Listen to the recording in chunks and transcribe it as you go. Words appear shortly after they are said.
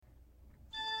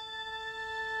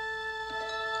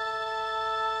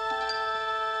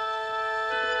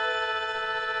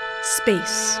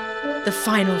Space, the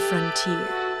final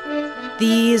frontier.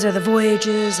 These are the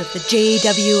voyages of the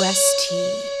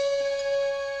JWST.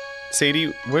 Sadie,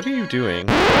 what are you doing?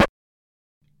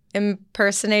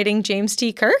 Impersonating James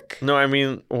T. Kirk? No, I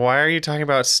mean, why are you talking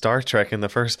about Star Trek in the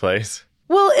first place?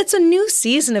 Well, it's a new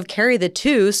season of Carry the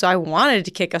Two, so I wanted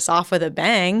to kick us off with a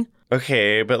bang.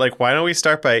 Okay, but why don't we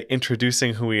start by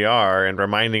introducing who we are and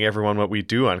reminding everyone what we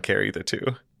do on Carry the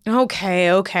Two?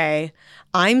 Okay.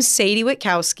 I'm Sadie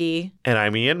Witkowski. And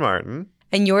I'm Ian Martin.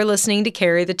 And you're listening to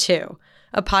Carry the Two,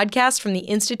 a podcast from the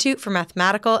Institute for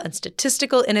Mathematical and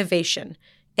Statistical Innovation,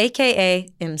 aka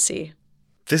IMSI.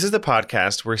 This is the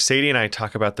podcast where Sadie and I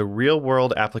talk about the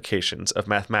real-world applications of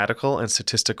mathematical and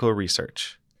statistical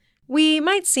research. We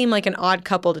might seem like an odd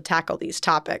couple to tackle these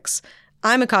topics.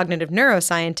 I'm a cognitive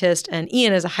neuroscientist, and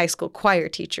Ian is a high school choir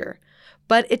teacher.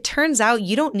 But it turns out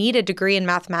you don't need a degree in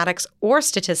mathematics or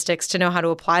statistics to know how to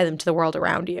apply them to the world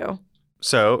around you.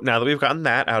 So, now that we've gotten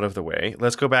that out of the way,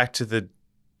 let's go back to the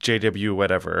JW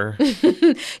whatever.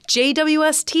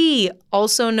 JWST,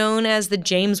 also known as the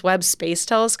James Webb Space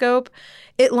Telescope.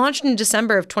 It launched in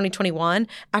December of 2021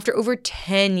 after over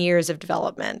 10 years of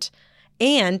development.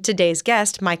 And today's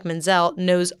guest, Mike Menzel,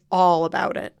 knows all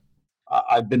about it.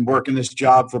 I've been working this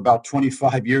job for about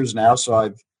 25 years now,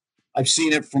 so I've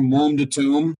seen it from womb to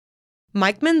tomb.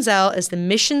 Mike Menzel is the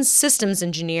Mission Systems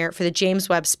Engineer for the James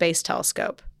Webb Space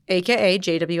Telescope, aka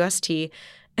JWST,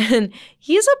 and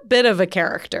he's a bit of a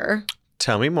character.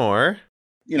 Tell me more.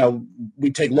 You know,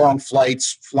 we take long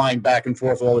flights, flying back and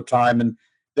forth all the time, and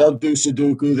they'll do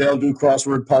Sudoku, they'll do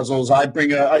crossword puzzles. I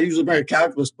usually bring a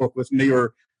calculus book with me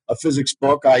or a physics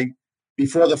book.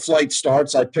 Before the flight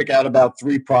starts, I pick out about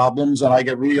 3 problems, and I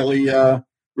get really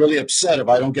upset if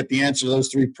I don't get the answer to those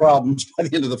 3 problems by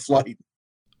the end of the flight.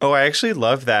 Oh, I actually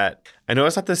love that. I know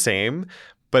it's not the same,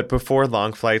 but before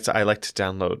long flights, I like to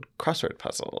download crossword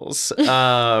puzzles.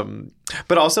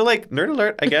 But also nerd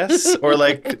alert, I guess, or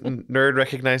nerd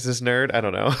recognizes nerd. I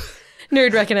don't know.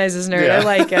 Nerd recognizes nerd. Yeah. I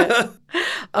like it.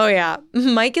 Oh, yeah.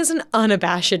 Mike is an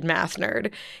unabashed math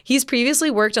nerd. He's previously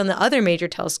worked on the other major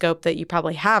telescope that you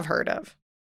probably have heard of.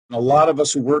 A lot of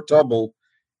us who worked Hubble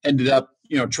ended up,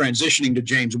 transitioning to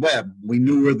James Webb. We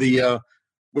knew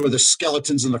where the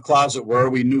skeletons in the closet were.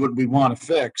 We knew what we want to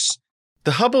fix.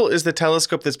 The Hubble is the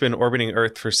telescope that's been orbiting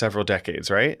Earth for several decades,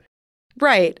 right?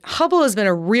 Right. Hubble has been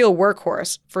a real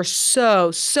workhorse for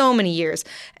so many years,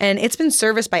 and it's been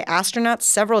serviced by astronauts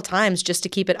several times just to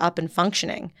keep it up and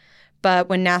functioning. But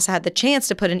when NASA had the chance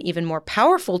to put an even more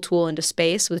powerful tool into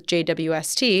space with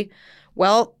JWST,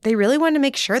 well, they really wanted to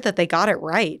make sure that they got it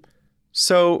right.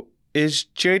 So is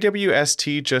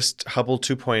JWST just Hubble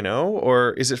 2.0,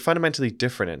 or is it fundamentally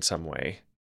different in some way?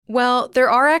 Well, there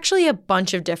are actually a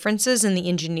bunch of differences in the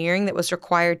engineering that was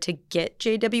required to get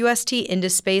JWST into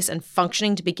space and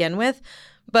functioning to begin with,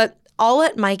 but I'll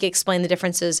let Mike explain the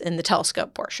differences in the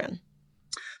telescope portion.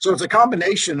 So it's a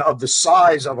combination of the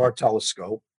size of our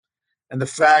telescope and the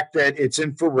fact that it's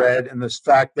infrared and the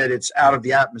fact that it's out of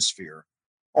the atmosphere.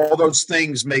 All those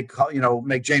things make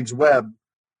James Webb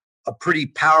a pretty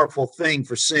powerful thing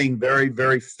for seeing very,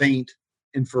 very faint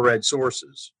infrared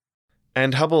sources.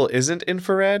 And Hubble isn't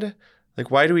infrared?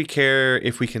 Why do we care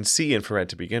if we can see infrared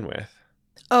to begin with?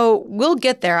 Oh, we'll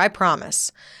get there, I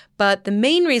promise. But the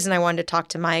main reason I wanted to talk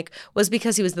to Mike was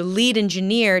because he was the lead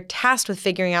engineer tasked with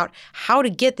figuring out how to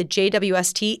get the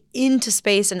JWST into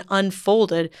space and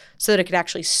unfolded so that it could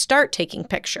actually start taking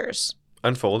pictures.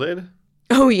 Unfolded?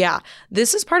 Oh, yeah.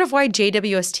 This is part of why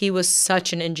JWST was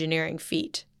such an engineering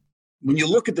feat. When you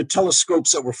look at the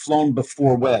telescopes that were flown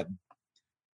before Webb,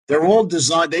 they're all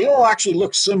designed, they all actually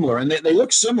look similar, and they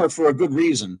look similar for a good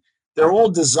reason. They're all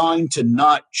designed to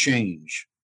not change.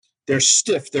 They're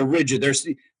stiff, they're rigid.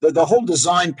 The whole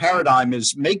design paradigm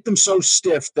is make them so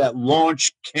stiff that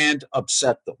launch can't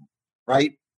upset them,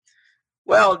 right?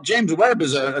 Well, James Webb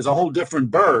is a whole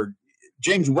different bird.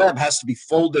 James Webb has to be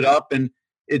folded up, and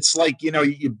it's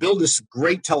you build this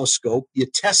great telescope, you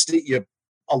test it, you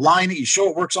align it, you show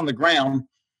it works on the ground,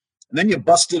 and then you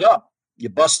bust it up. You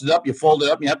bust it up, you fold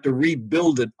it up, and you have to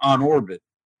rebuild it on orbit.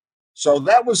 So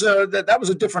that was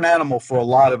a different animal for a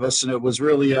lot of us, and it was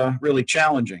really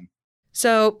challenging.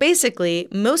 So basically,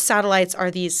 most satellites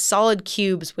are these solid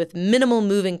cubes with minimal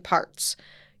moving parts.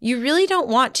 You really don't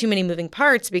want too many moving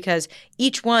parts because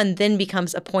each one then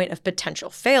becomes a point of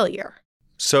potential failure.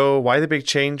 So why the big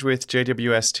change with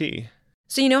JWST?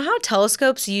 So you know how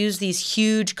telescopes use these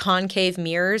huge concave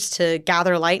mirrors to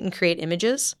gather light and create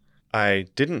images? I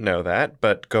didn't know that,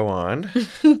 but go on.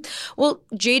 Well,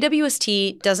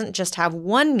 JWST doesn't just have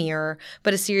one mirror,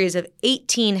 but a series of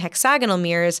 18 hexagonal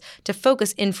mirrors to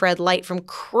focus infrared light from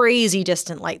crazy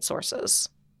distant light sources.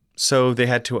 So they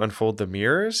had to unfold the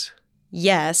mirrors?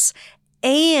 Yes,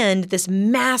 and this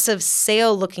massive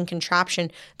sail-looking contraption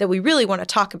that we really want to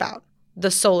talk about, the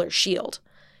solar shield.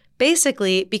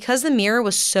 Basically, because the mirror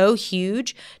was so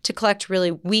huge to collect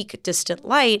really weak, distant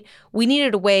light, we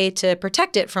needed a way to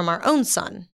protect it from our own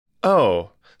sun.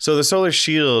 Oh, so the solar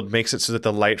shield makes it so that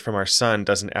the light from our sun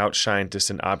doesn't outshine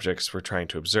distant objects we're trying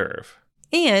to observe.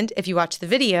 And if you watch the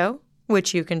video,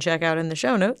 which you can check out in the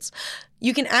show notes,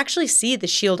 you can actually see the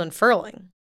shield unfurling.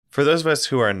 For those of us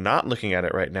who are not looking at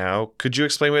it right now, could you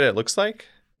explain what it looks like?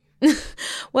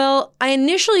 Well, I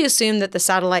initially assumed that the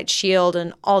satellite shield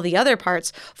and all the other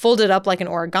parts folded up like an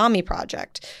origami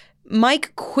project.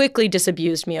 Mike quickly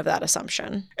disabused me of that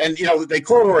assumption. And, they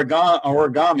call it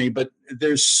origami, but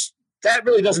that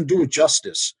really doesn't do it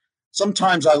justice.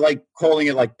 Sometimes I like calling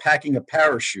it like packing a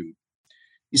parachute.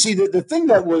 You see, the thing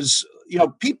that was,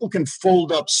 people can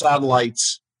fold up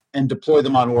satellites and deploy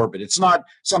them on orbit. It's not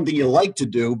something you like to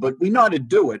do, but we know how to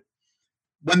do it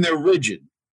when they're rigid.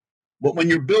 But when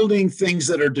you're building things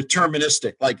that are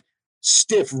deterministic, like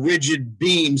stiff, rigid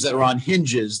beams that are on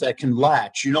hinges that can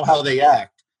latch, you know how they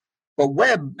act. But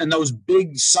Webb and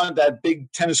that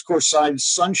big tennis court sized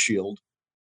sun shield,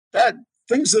 that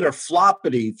things that are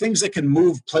floppity, things that can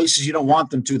move places you don't want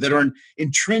them to, that are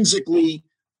intrinsically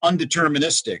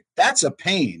undeterministic, that's a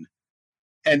pain.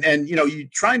 And you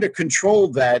trying to control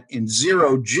that in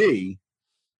 0G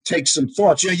takes some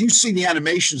thoughts. You see the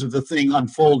animations of the thing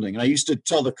unfolding. And I used to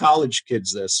tell the college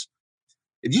kids this.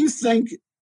 If you think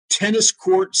tennis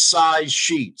court size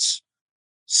sheets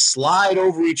slide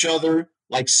over each other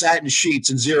like satin sheets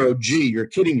in 0G, you're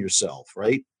kidding yourself,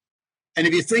 right? And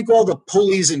if you think all the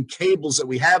pulleys and cables that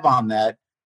we have on that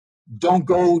don't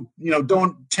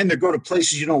tend to go to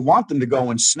places you don't want them to go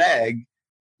and snag,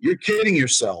 you're kidding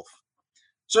yourself.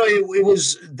 So it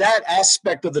was that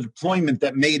aspect of the deployment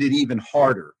that made it even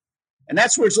harder. And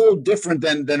that's where it's a little different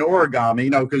than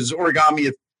origami, because origami,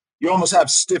 you almost have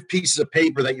stiff pieces of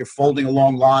paper that you're folding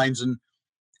along lines. And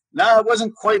no, it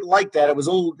wasn't quite like that. It was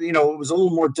a little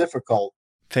more difficult.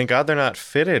 Thank God they're not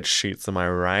fitted sheets, am I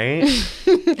right?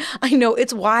 I know,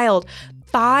 it's wild.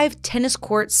 5 tennis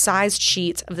court sized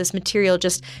sheets of this material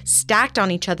just stacked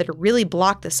on each other to really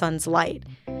block the sun's light.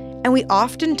 And we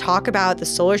often talk about the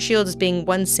solar shield as being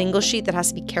one single sheet that has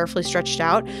to be carefully stretched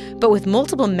out, but with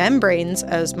multiple membranes,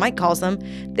 as Mike calls them,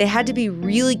 they had to be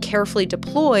really carefully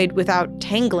deployed without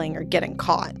tangling or getting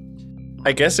caught.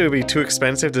 I guess it would be too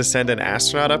expensive to send an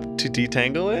astronaut up to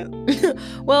detangle it?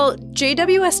 Well,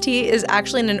 JWST is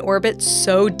actually in an orbit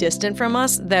so distant from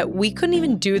us that we couldn't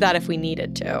even do that if we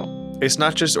needed to. It's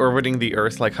not just orbiting the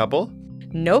Earth like Hubble?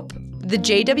 Nope. The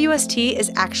JWST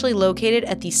is actually located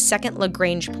at the second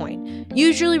Lagrange point,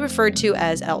 usually referred to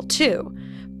as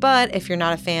L2. But if you're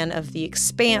not a fan of the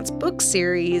Expanse book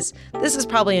series, this is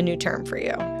probably a new term for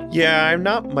you. Yeah, I'm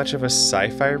not much of a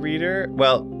sci-fi reader.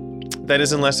 Well, that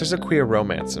is unless there's a queer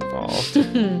romance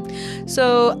involved.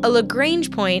 So a Lagrange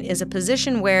point is a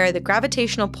position where the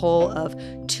gravitational pull of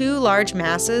 2 large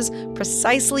masses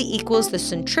precisely equals the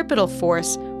centripetal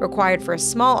force required for a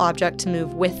small object to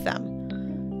move with them.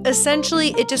 Essentially,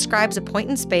 it describes a point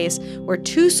in space where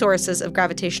 2 sources of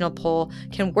gravitational pull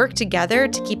can work together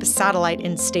to keep a satellite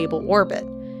in stable orbit.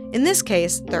 In this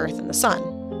case, the Earth and the Sun.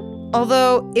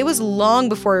 Although it was long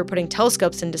before we were putting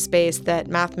telescopes into space that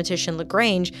mathematician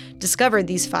Lagrange discovered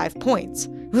these 5 points.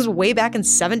 It was way back in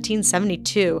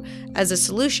 1772 as a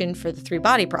solution for the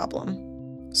 3-body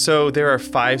problem. So there are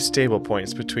 5 stable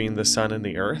points between the Sun and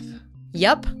the Earth?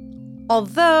 Yep.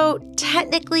 Although,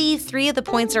 technically, 3 of the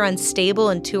points are unstable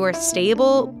and 2 are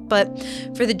stable, but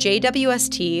for the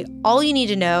JWST, all you need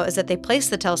to know is that they place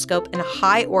the telescope in a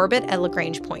high orbit at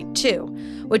Lagrange point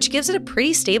 2, which gives it a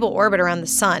pretty stable orbit around the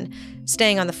Sun,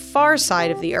 staying on the far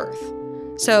side of the Earth.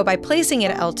 So by placing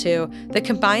it at L2, the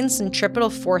combined centripetal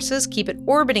forces keep it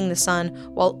orbiting the Sun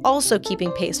while also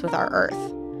keeping pace with our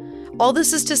Earth. All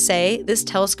this is to say, this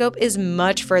telescope is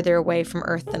much further away from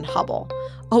Earth than Hubble,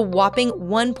 a whopping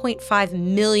 1.5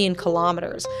 million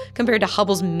kilometers compared to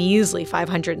Hubble's measly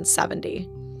 570.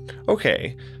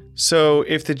 Okay, so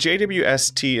if the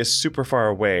JWST is super far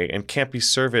away and can't be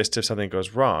serviced if something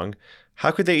goes wrong,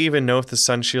 how could they even know if the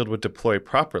sun shield would deploy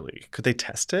properly? Could they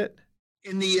test it?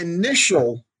 In the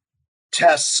initial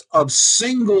tests of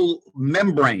single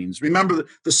membranes, remember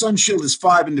the sun shield is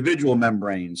 5 individual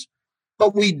membranes,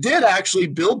 but we did actually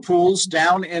build pools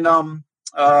down in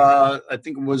I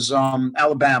think it was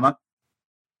Alabama,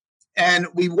 and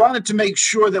we wanted to make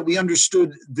sure that we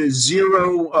understood the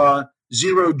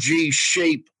zero G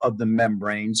shape of the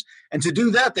membranes. And to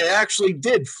do that, they actually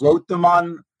did float them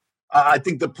on. I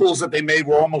think the pools that they made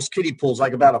were almost kiddie pools,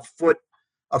 like about a foot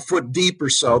a foot deep or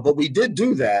so, but we did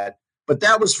do that. But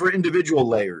that was for individual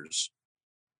layers.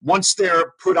 Once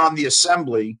they're put on the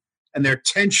assembly and they're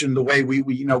tensioned the way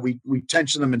we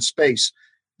tension them in space,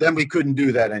 then we couldn't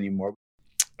do that anymore.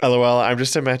 LOL, I'm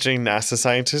just imagining NASA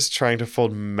scientists trying to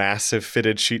fold massive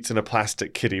fitted sheets in a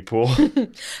plastic kiddie pool.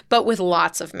 But with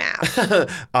lots of math.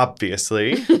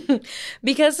 Obviously.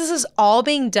 Because this is all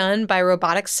being done by a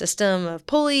robotic system of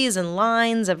pulleys and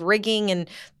lines, of rigging and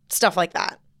stuff like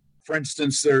that. For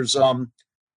instance, there's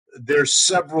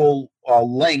several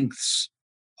lengths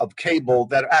of cable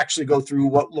that actually go through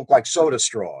what look like soda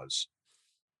straws.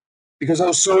 Because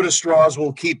those soda straws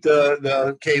will keep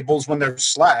the cables, when they're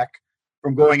slack,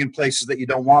 from going in places that you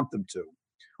don't want them to.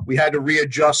 We had to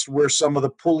readjust where some of the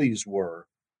pulleys were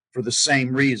for the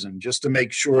same reason, just to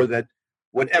make sure that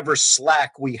whatever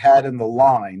slack we had in the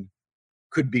line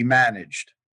could be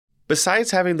managed.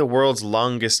 Besides having the world's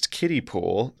longest kiddie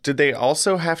pool, did they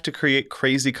also have to create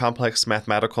crazy complex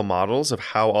mathematical models of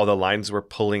how all the lines were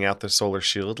pulling out the solar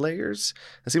shield layers?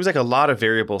 It seems like a lot of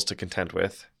variables to contend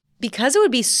with. Because it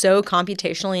would be so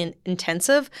computationally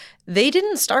intensive, they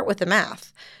didn't start with the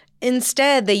math.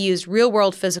 Instead, they used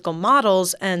real-world physical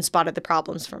models and spotted the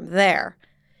problems from there.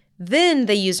 Then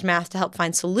they used math to help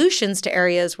find solutions to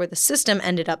areas where the system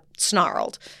ended up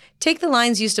snarled. Take the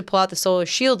lines used to pull out the solar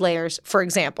shield layers, for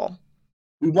example.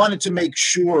 We wanted to make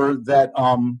sure that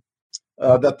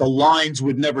that the lines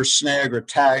would never snag or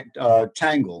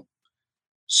tangle.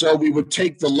 So we would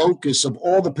take the locus of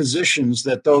all the positions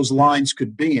that those lines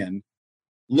could be in,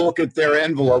 look at their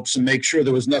envelopes and make sure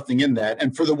there was nothing in that.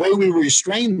 And for the way we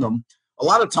restrained them, a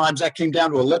lot of times that came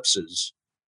down to ellipses.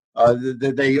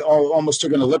 They almost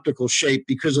took an elliptical shape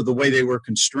because of the way they were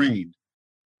constrained.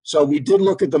 So we did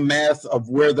look at the math of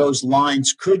where those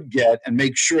lines could get and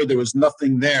make sure there was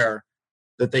nothing there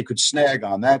that they could snag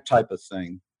on, that type of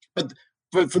thing. But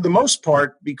for the most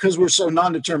part, because we're so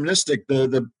non-deterministic,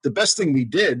 the best thing we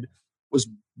did was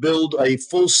build a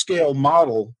full-scale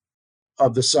model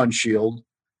of the sun shield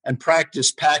and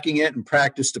practice packing it and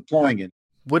practice deploying it.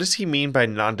 What does he mean by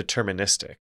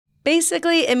non-deterministic?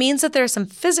 Basically, it means that there are some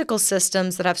physical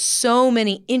systems that have so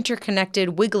many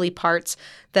interconnected wiggly parts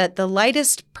that the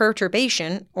lightest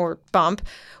perturbation, or bump,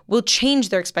 will change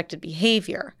their expected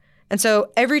behavior. And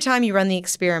so every time you run the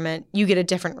experiment, you get a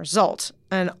different result,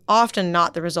 and often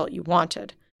not the result you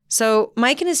wanted. So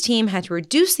Mike and his team had to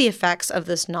reduce the effects of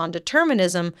this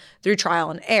non-determinism through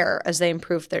trial and error as they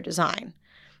improved their design.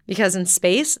 Because in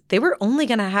space, they were only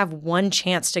going to have one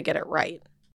chance to get it right.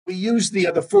 We used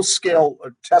the full-scale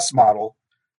test model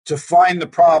to find the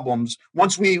problems.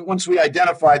 Once we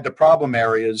identified the problem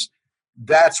areas,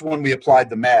 that's when we applied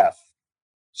the math.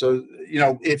 So,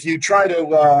 if you try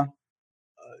to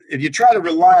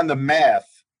rely on the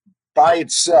math by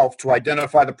itself to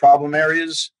identify the problem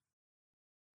areas,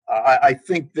 I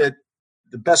think that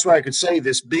the best way I could say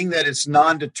this, being that it's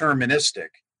non-deterministic,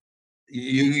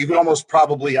 you could almost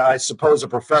probably, I suppose, a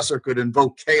professor could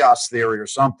invoke chaos theory or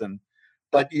something,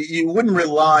 but you wouldn't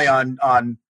rely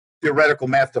on theoretical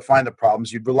math to find the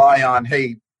problems. You'd rely on,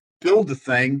 hey, build the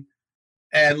thing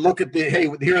and look at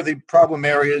here are the problem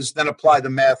areas, then apply the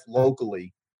math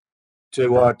locally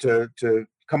to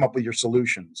come up with your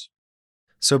solutions.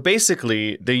 So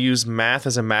basically, they use math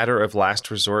as a matter of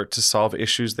last resort to solve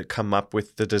issues that come up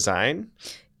with the design?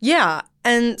 Yeah,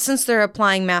 and since they're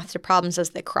applying math to problems as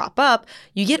they crop up,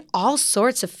 you get all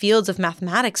sorts of fields of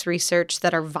mathematics research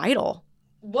that are vital.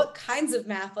 What kinds of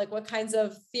math, like what kinds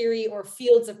of theory or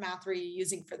fields of math were you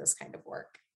using for this kind of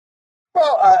work?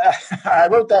 Well, I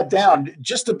wrote that down.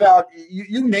 Just about,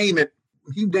 you name it,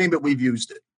 we've used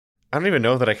it. I don't even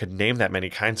know that I could name that many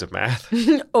kinds of math.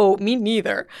 Oh, me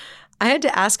neither. I had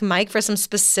to ask Mike for some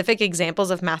specific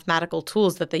examples of mathematical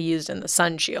tools that they used in the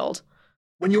sun shield.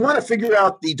 When you want to figure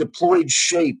out the deployed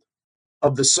shape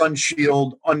of the sun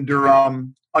shield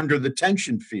under the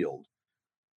tension field,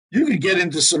 you could get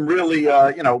into some really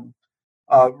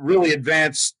really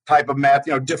advanced type of math,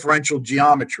 differential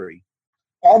geometry,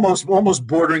 almost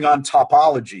bordering on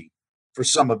topology for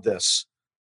some of this,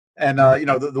 and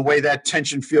the way that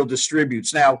tension field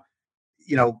distributes. Now,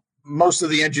 most of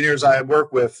the engineers I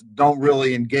work with don't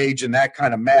really engage in that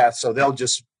kind of math, so they'll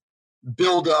just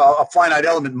build a finite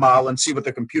element model and see what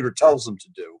the computer tells them to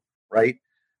do, right?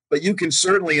 But you can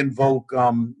certainly invoke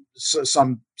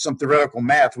some theoretical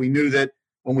math. We knew that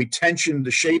when we tensioned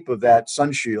the shape of that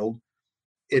sun shield,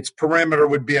 its perimeter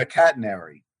would be a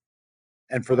catenary.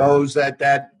 And for those that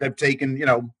have taken,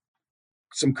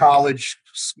 some college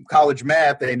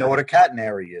math, they know what a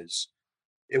catenary is.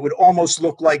 It would almost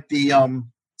look like the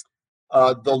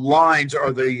lines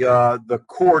or the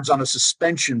cords on a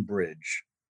suspension bridge.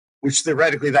 which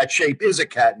theoretically that shape is a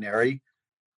catenary.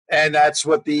 And that's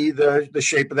what the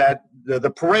shape of that, the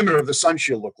perimeter of the sun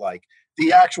shield look like.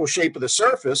 The actual shape of the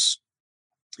surface,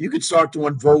 you could start to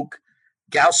invoke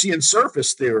Gaussian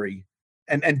surface theory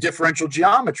and differential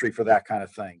geometry for that kind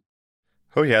of thing.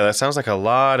 Oh, yeah, that sounds like a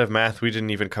lot of math we didn't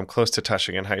even come close to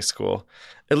touching in high school.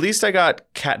 At least I got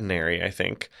catenary, I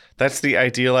think. That's the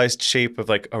idealized shape of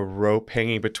like a rope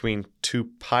hanging between two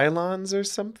pylons or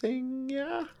something,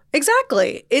 yeah?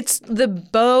 Exactly. It's the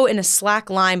bow in a slack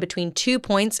line between 2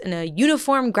 points in a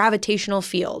uniform gravitational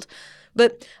field.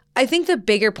 But I think the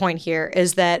bigger point here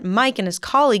is that Mike and his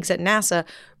colleagues at NASA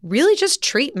really just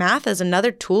treat math as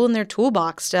another tool in their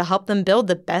toolbox to help them build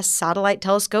the best satellite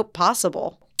telescope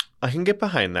possible. I can get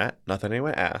behind that. Not that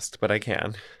anyone asked, but I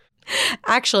can.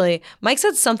 Actually, Mike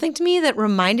said something to me that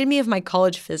reminded me of my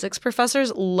college physics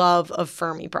professor's love of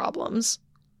Fermi problems.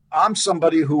 I'm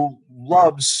somebody who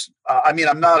loves, I'm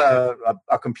not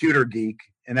a computer geek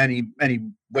in any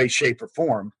way, shape, or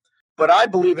form, but I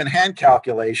believe in hand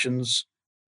calculations.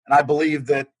 And I believe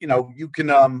that, you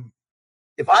can,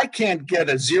 if I can't get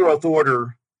a zeroth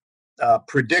order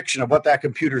prediction of what that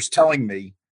computer's telling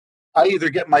me, I either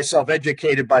get myself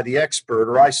educated by the expert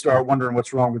or I start wondering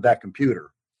what's wrong with that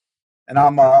computer. And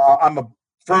I'm a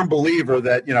firm believer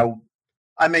that,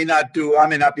 I may not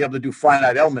be able to do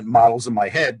finite element models in my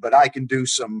head, but I can do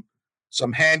some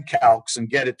hand calcs and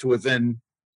get it to within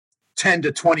 10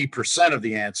 to 20% of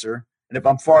the answer. And if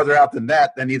I'm farther out than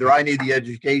that, then either I need the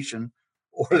education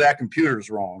or that computer's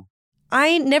wrong.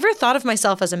 I never thought of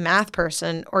myself as a math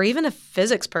person or even a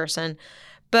physics person,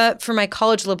 but for my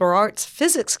college liberal arts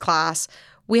physics class,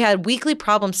 we had weekly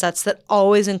problem sets that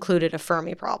always included a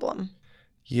Fermi problem.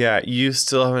 Yeah, you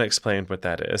still haven't explained what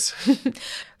that is.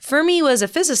 Fermi was a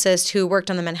physicist who worked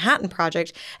on the Manhattan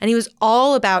Project, and he was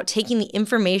all about taking the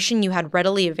information you had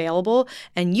readily available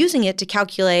and using it to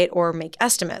calculate or make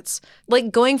estimates.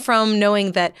 Like going from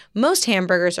knowing that most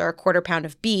hamburgers are a quarter pound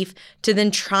of beef to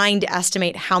then trying to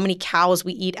estimate how many cows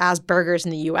we eat as burgers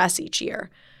in the US each year.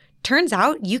 Turns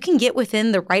out you can get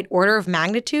within the right order of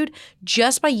magnitude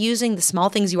just by using the small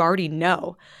things you already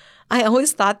know. I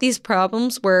always thought these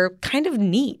problems were kind of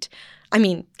neat. I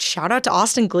mean, shout out to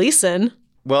Austin Gleason.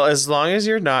 Well, as long as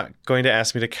you're not going to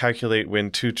ask me to calculate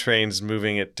when two trains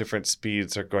moving at different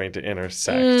speeds are going to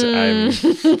intersect,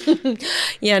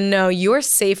 Yeah, no, you're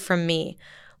safe from me.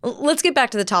 Let's get back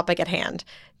to the topic at hand,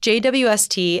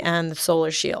 JWST and the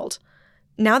solar shield.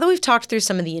 Now that we've talked through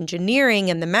some of the engineering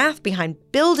and the math behind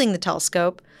building the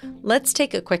telescope, let's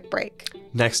take a quick break.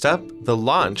 Next up, the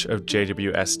launch of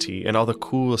JWST and all the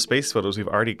cool space photos we've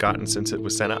already gotten since it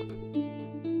was sent up.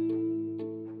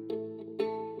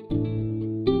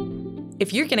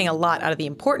 If you're getting a lot out of the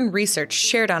important research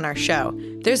shared on our show,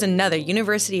 there's another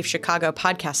University of Chicago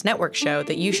Podcast Network show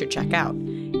that you should check out.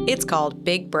 It's called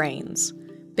Big Brains.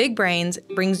 Big Brains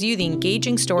brings you the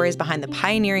engaging stories behind the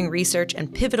pioneering research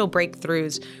and pivotal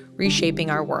breakthroughs reshaping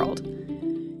our world.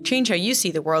 Change how you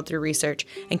see the world through research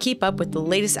and keep up with the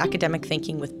latest academic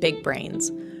thinking with Big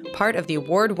Brains, part of the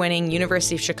award-winning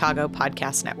University of Chicago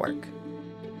Podcast Network.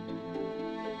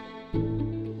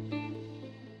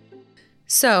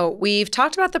 So, we've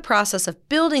talked about the process of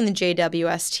building the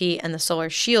JWST and the solar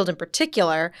shield in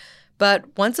particular, but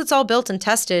once it's all built and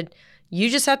tested, you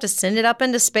just have to send it up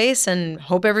into space and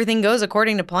hope everything goes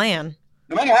according to plan.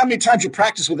 No matter how many times you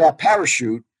practice with that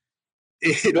parachute,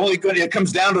 it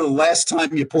comes down to the last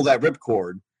time you pull that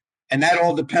ripcord, and that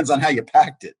all depends on how you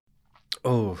packed it.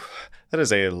 Oh, that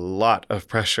is a lot of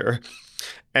pressure.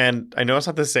 And I know it's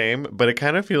not the same, but it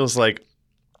kind of feels like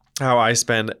how I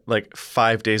spend like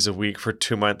 5 days a week for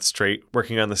 2 months straight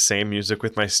working on the same music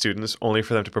with my students, only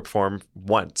for them to perform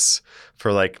once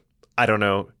for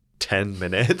 10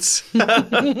 minutes.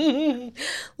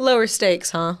 Lower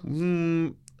stakes, huh?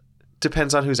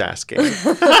 Depends on who's asking.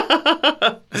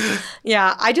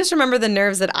 Yeah, I just remember the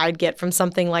nerves that I'd get from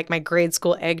something like my grade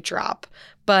school egg drop.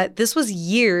 But this was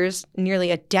years,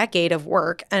 nearly a decade of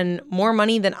work and more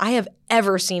money than I have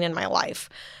ever seen in my life.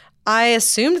 I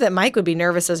assumed that Mike would be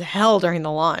nervous as hell during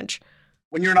the launch.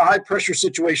 When you're in a high pressure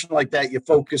situation like that, you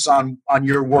focus on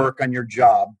your work, on your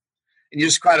job, and you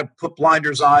just kind of put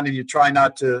blinders on and you try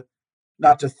not to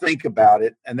think about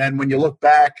it. And then when you look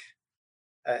back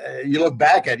at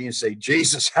it and you say,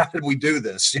 Jesus, how did we do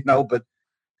this?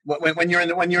 But when you're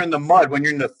in the mud, when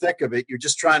you're in the thick of it, you're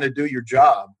just trying to do your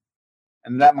job.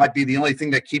 And that might be the only thing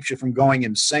that keeps you from going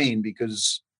insane,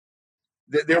 because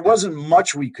there wasn't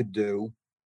much we could do,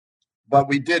 but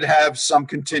we did have some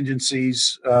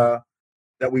contingencies that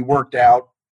we worked out.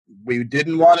 We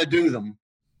didn't want to do them.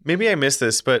 Maybe I missed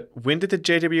this, but when did the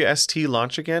JWST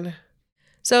launch again?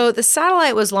 So the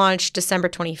satellite was launched December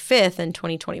 25th in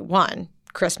 2021,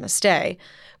 Christmas Day,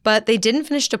 but they didn't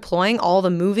finish deploying all the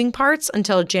moving parts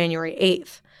until January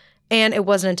 8th. And it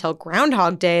wasn't until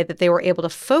Groundhog Day that they were able to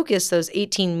focus those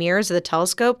 18 mirrors of the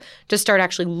telescope to start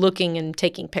actually looking and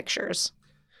taking pictures.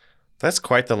 That's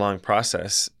quite the long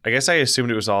process. I guess I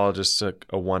assumed it was all just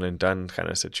a one and done kind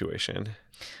of situation.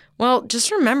 Well,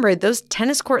 just remember those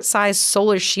tennis court-sized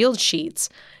solar shield sheets.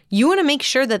 You want to make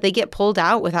sure that they get pulled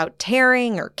out without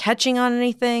tearing or catching on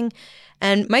anything.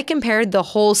 And Mike compared the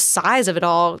whole size of it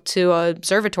all to an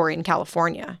observatory in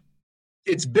California.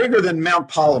 It's bigger than Mount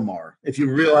Palomar. If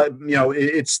you realize,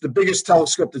 it's the biggest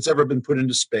telescope that's ever been put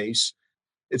into space.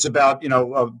 It's about,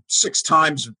 6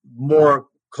 times more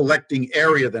collecting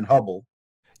area than Hubble.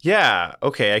 Yeah,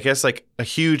 okay, I guess like a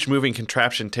huge moving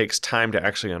contraption takes time to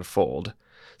actually unfold.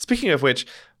 Speaking of which,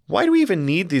 why do we even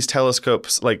need these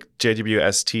telescopes like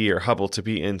JWST or Hubble to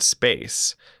be in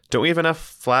space? Don't we have enough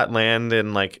flat land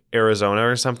in like Arizona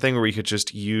or something where we could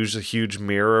just use a huge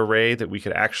mirror array that we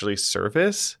could actually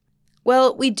service?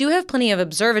 Well, we do have plenty of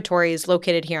observatories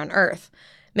located here on Earth.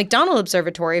 McDonald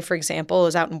Observatory, for example,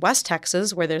 is out in West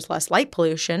Texas where there's less light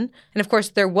pollution. And of course,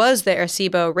 there was the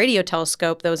Arecibo radio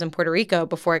telescope that was in Puerto Rico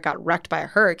before it got wrecked by a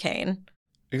hurricane.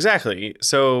 Exactly.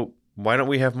 So why don't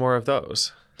we have more of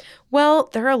those? Well,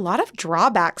 there are a lot of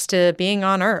drawbacks to being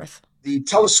on Earth. The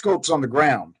telescopes on the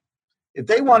ground, if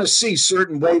they want to see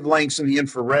certain wavelengths in the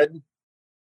infrared,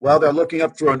 well, they're looking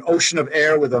up through an ocean of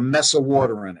air with a mess of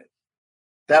water in it.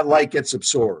 That light gets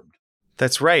absorbed.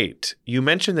 That's right. You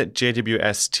mentioned that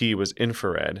JWST was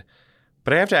infrared,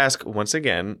 but I have to ask once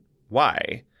again,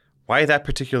 why? Why that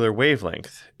particular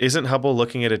wavelength? Isn't Hubble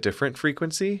looking at a different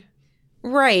frequency?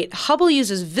 Right. Hubble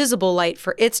uses visible light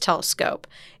for its telescope,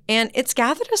 and it's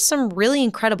gathered us some really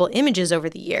incredible images over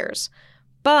the years.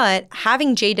 But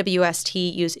having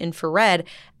JWST use infrared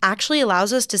actually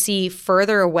allows us to see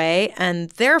further away and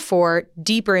therefore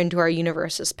deeper into our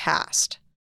universe's past.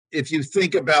 If you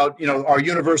think about, our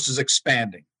universe is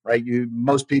expanding, right?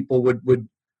 Most people would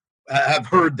have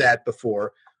heard that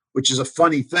before, which is a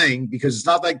funny thing because it's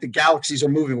not like the galaxies are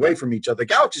moving away from each other. The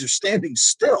galaxies are standing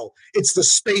still. It's the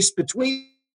space between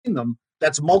them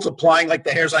that's multiplying like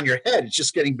the hairs on your head. It's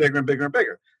just getting bigger and bigger and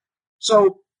bigger.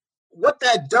 So what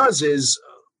that does is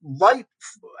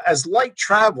as light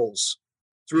travels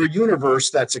through a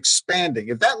universe that's expanding,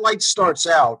 if that light starts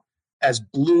out as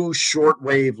blue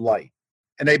shortwave light,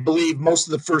 and they believe most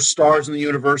of the first stars in the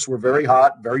universe were very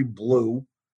hot, very blue.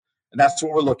 And that's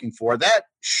what we're looking for. That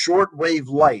shortwave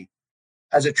light,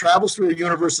 as it travels through a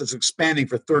universe that's expanding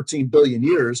for 13 billion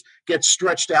years, gets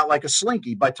stretched out like a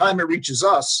slinky. By the time it reaches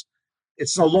us,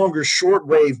 it's no longer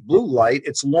shortwave blue light,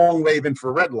 it's long-wave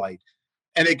infrared light.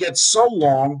 And it gets so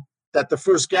long that the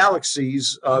first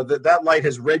galaxies, that light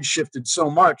has redshifted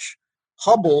so much,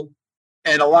 Hubble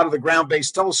and a lot of the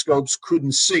ground-based telescopes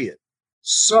couldn't see it.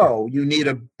 So you need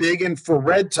a big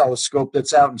infrared telescope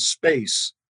that's out in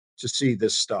space to see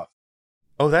this stuff.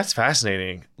 Oh, that's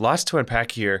fascinating. Lots to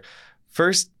unpack here.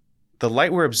 First, the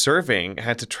light we're observing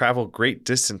had to travel great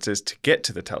distances to get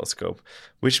to the telescope,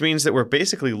 which means that we're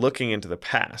basically looking into the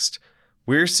past.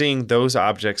 We're seeing those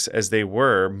objects as they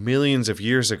were millions of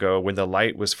years ago when the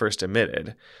light was first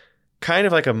emitted, kind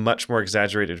of like a much more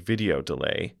exaggerated video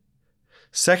delay.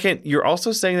 Second, you're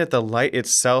also saying that the light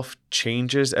itself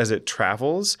changes as it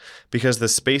travels because the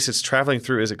space it's traveling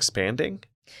through is expanding?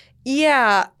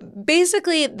 Yeah,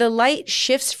 basically the light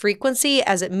shifts frequency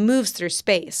as it moves through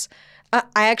space. I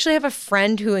actually have a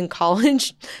friend who in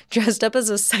college dressed up as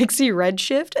a sexy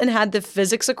redshift and had the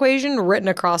physics equation written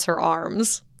across her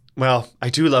arms. Well, I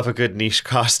do love a good niche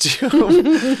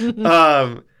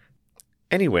costume.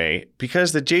 Anyway,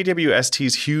 because the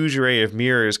JWST's huge array of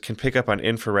mirrors can pick up on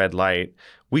infrared light,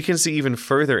 we can see even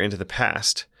further into the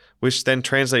past, which then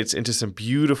translates into some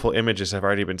beautiful images I've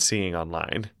already been seeing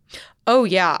online. Oh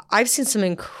yeah, I've seen some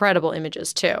incredible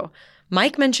images too.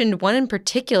 Mike mentioned one in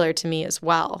particular to me as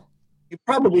well. You've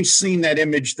probably seen that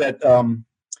image that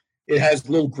it has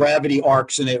little gravity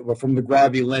arcs in it from the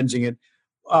gravity lensing it.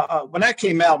 When that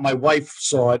came out, my wife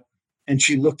saw it and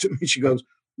she looked at me, she goes,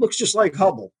 looks just like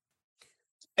Hubble.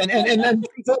 And then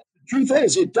the truth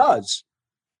is, it does.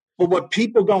 But what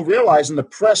people don't realize, and the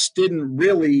press didn't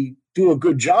really do a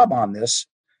good job on this,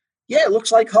 yeah, it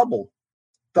looks like Hubble.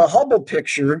 The Hubble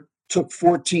picture took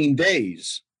 14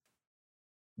 days.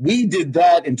 We did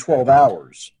that in 12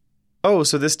 hours. Oh,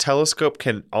 so this telescope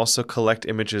can also collect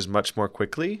images much more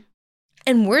quickly?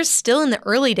 And we're still in the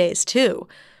early days too.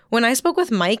 When I spoke with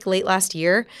Mike late last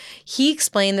year, he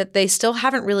explained that they still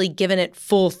haven't really given it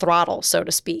full throttle, so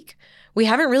to speak. We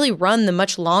haven't really run the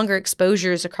much longer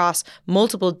exposures across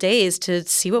multiple days to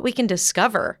see what we can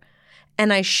discover.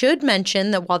 And I should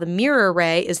mention that while the mirror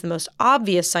array is the most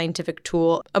obvious scientific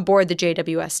tool aboard the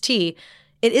JWST,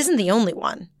 it isn't the only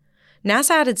one.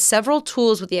 NASA added several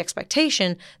tools with the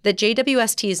expectation that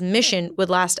JWST's mission would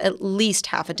last at least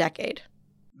half a decade.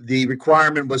 The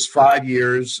requirement was 5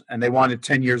 years, and they wanted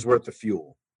 10 years worth of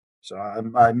fuel. So,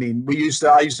 I mean, I used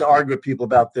to argue with people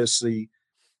about this. The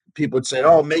people would say,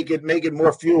 "Oh, make it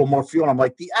more fuel, more fuel." And I'm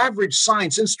like, the average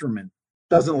science instrument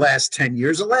doesn't last 10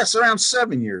 years. It lasts around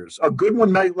 7 years. A good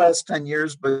one might last 10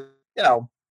 years, but,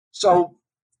 So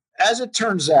as it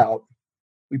turns out,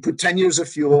 we put 10 years of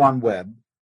fuel on Webb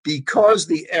because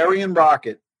the Ariane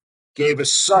rocket gave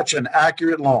us such an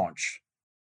accurate launch,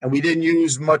 and we didn't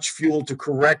use much fuel to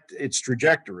correct its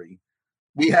trajectory.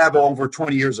 We have over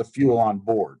 20 years of fuel on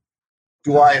board.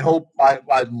 Do I hope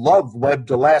I'd love Webb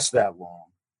to last that long?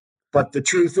 But the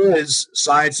truth is,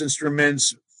 science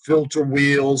instruments, filter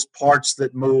wheels, parts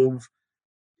that move,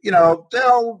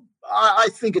 I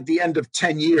think at the end of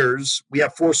 10 years, we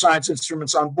have 4 science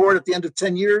instruments on board. At the end of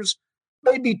 10 years,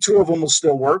 maybe 2 of them will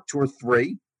still work, 2 or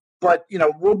 3. But,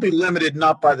 we'll be limited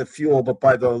not by the fuel, but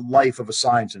by the life of a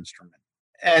science instrument.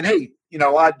 And hey,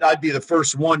 I'd be the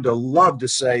first one to love to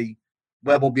say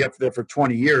Webb will be up there for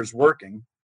 20 years working.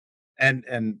 And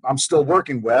I'm still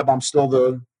working Webb. I'm still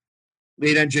the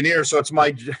lead engineer. So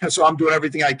I'm doing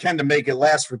everything I can to make it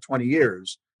last for 20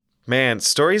 years. Man,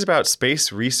 stories about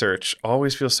space research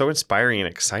always feel so inspiring and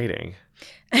exciting.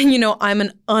 And I'm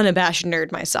an unabashed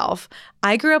nerd myself.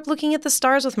 I grew up looking at the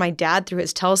stars with my dad through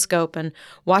his telescope and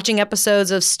watching episodes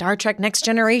of Star Trek Next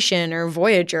Generation or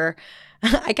Voyager.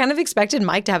 I kind of expected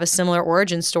Mike to have a similar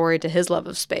origin story to his love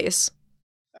of space.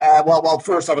 Well,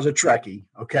 first I was a Trekkie,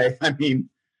 okay? I mean,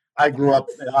 I grew up,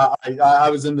 I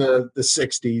was in the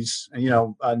 60s,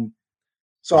 and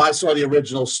so I saw the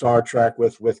original Star Trek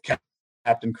with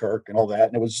Captain Kirk and all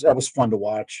that, and that was fun to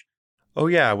watch. Oh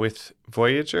yeah, with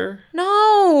Voyager?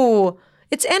 No,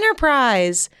 it's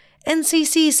Enterprise.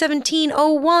 NCC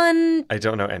 1701. I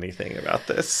don't know anything about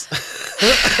this.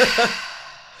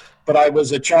 But I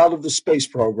was a child of the space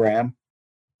program.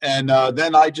 And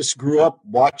then I just grew up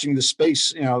watching the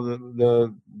space,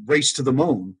 the race to the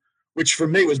moon, which for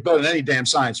me was better than any damn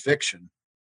science fiction,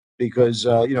 because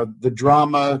the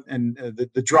drama and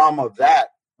the drama of that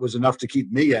was enough to keep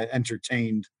me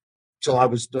entertained till I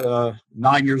was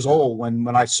 9 years old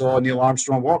when I saw Neil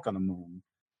Armstrong walk on the moon.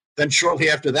 Then shortly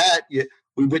after that,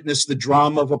 we witnessed the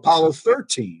drama of Apollo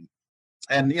 13,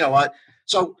 and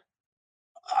so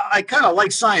I kind of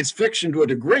like science fiction to a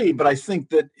degree, but I think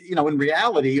that, in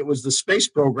reality, it was the space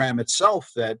program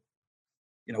itself that,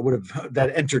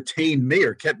 that entertained me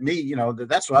or kept me,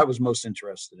 that's what I was most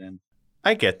interested in.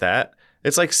 I get that.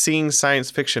 It's like seeing science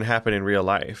fiction happen in real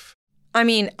life. I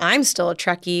mean, I'm still a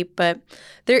Trekkie, but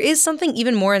there is something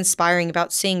even more inspiring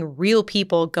about seeing real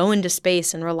people go into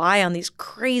space and rely on these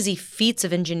crazy feats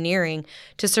of engineering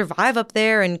to survive up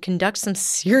there and conduct some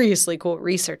seriously cool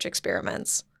research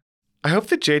experiments. I hope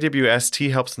that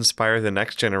JWST helps inspire the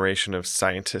next generation of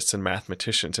scientists and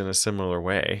mathematicians in a similar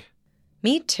way.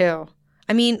 Me too.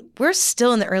 I mean, we're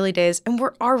still in the early days and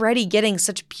we're already getting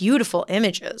such beautiful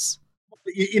images.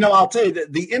 I'll tell you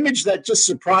that the image that just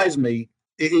surprised me,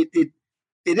 it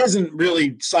isn't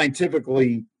really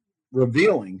scientifically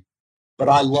revealing, but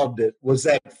I loved it, was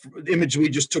that image we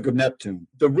just took of Neptune.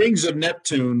 The rings of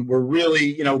Neptune were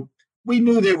really, we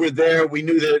knew they were there. We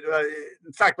knew that,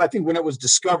 in fact, I think when it was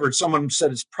discovered, someone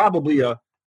said it's probably a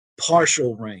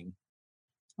partial ring.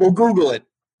 Well, Google it,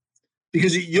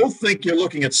 because you'll think you're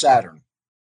looking at Saturn.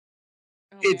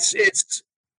 Oh,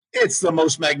 it's the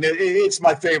most magnetic. It's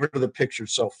my favorite of the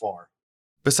pictures so far.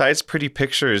 Besides pretty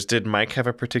pictures, did Mike have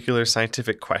a particular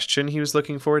scientific question he was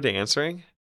looking forward to answering?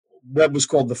 That was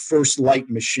called the first light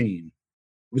machine.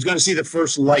 He was going to see the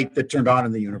first light that turned on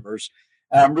in the universe.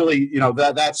 And I'm really,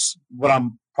 that's what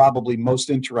I'm probably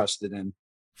most interested in.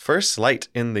 First light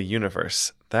in the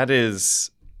universe. That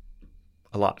is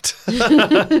a lot.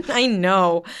 I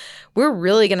know. We're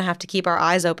really going to have to keep our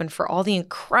eyes open for all the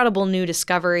incredible new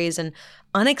discoveries and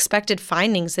unexpected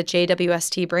findings that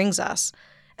JWST brings us.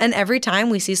 And every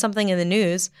time we see something in the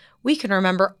news, we can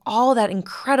remember all that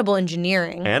incredible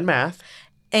engineering and math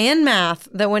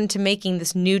that went into making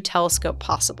this new telescope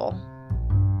possible.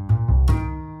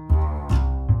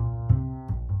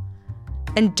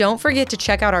 And don't forget to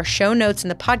check out our show notes in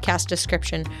the podcast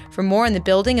description for more on the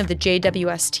building of the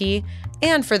JWST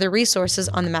and further resources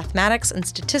on the mathematics and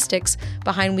statistics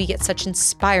behind we get such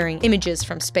inspiring images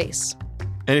from space.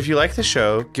 And if you like the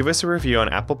show, give us a review on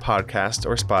Apple Podcasts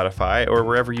or Spotify or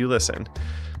wherever you listen.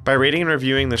 By rating and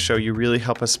reviewing the show, you really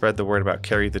help us spread the word about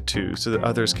Carry the Two so that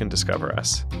others can discover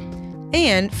us.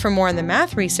 And for more on the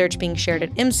math research being shared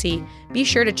at IMSI, be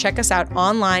sure to check us out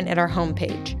online at our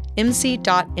homepage,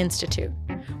 imsi.institute.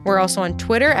 We're also on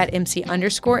Twitter at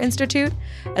IMSI_institute,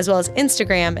 as well as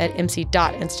Instagram at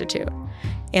IMSI.institute.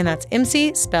 And that's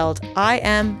IMSI spelled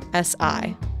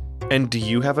IMSI. And do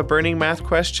you have a burning math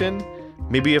question?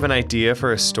 Maybe you have an idea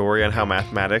for a story on how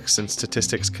mathematics and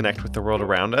statistics connect with the world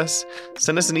around us?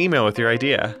 Send us an email with your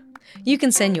idea. You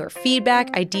can send your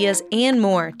feedback, ideas, and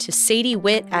more to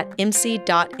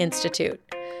sadiewit@imsi.institute.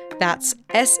 That's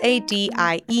SADIEWIT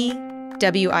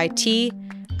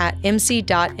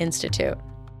 @imsi.institute.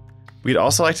 We'd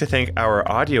also like to thank our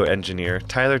audio engineer,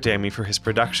 Tyler Dammy, for his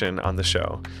production on the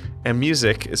show. And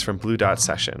music is from Blue Dot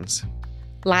Sessions.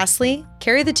 Lastly,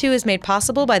 Carry the Two is made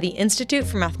possible by the Institute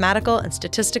for Mathematical and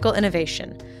Statistical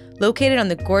Innovation, located on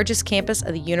the gorgeous campus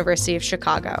of the University of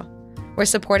Chicago. We're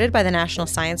supported by the National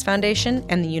Science Foundation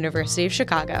and the University of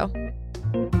Chicago.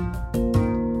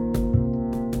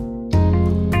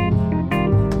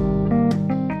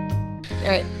 All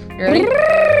right, you ready?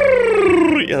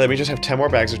 Yeah, let me just have 10 more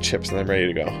bags of chips and I'm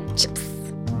ready to go. Chips.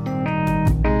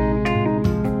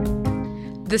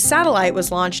 The satellite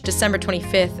was launched December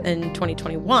 25th in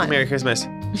 2021. Merry Christmas.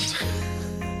 Merry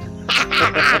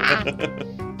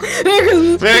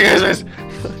Christmas. Merry Christmas.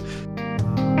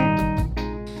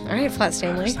 All right, Flat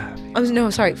Stanley. Oh, no,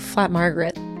 sorry, Flat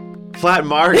Margaret. Flat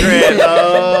Margaret.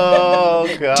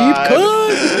 Oh, God. Deep cut.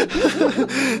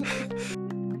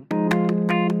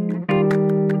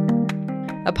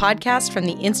 A podcast from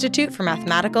the Institute for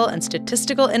Mathematical and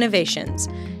Statistical Innovations.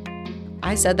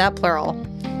 I said that plural.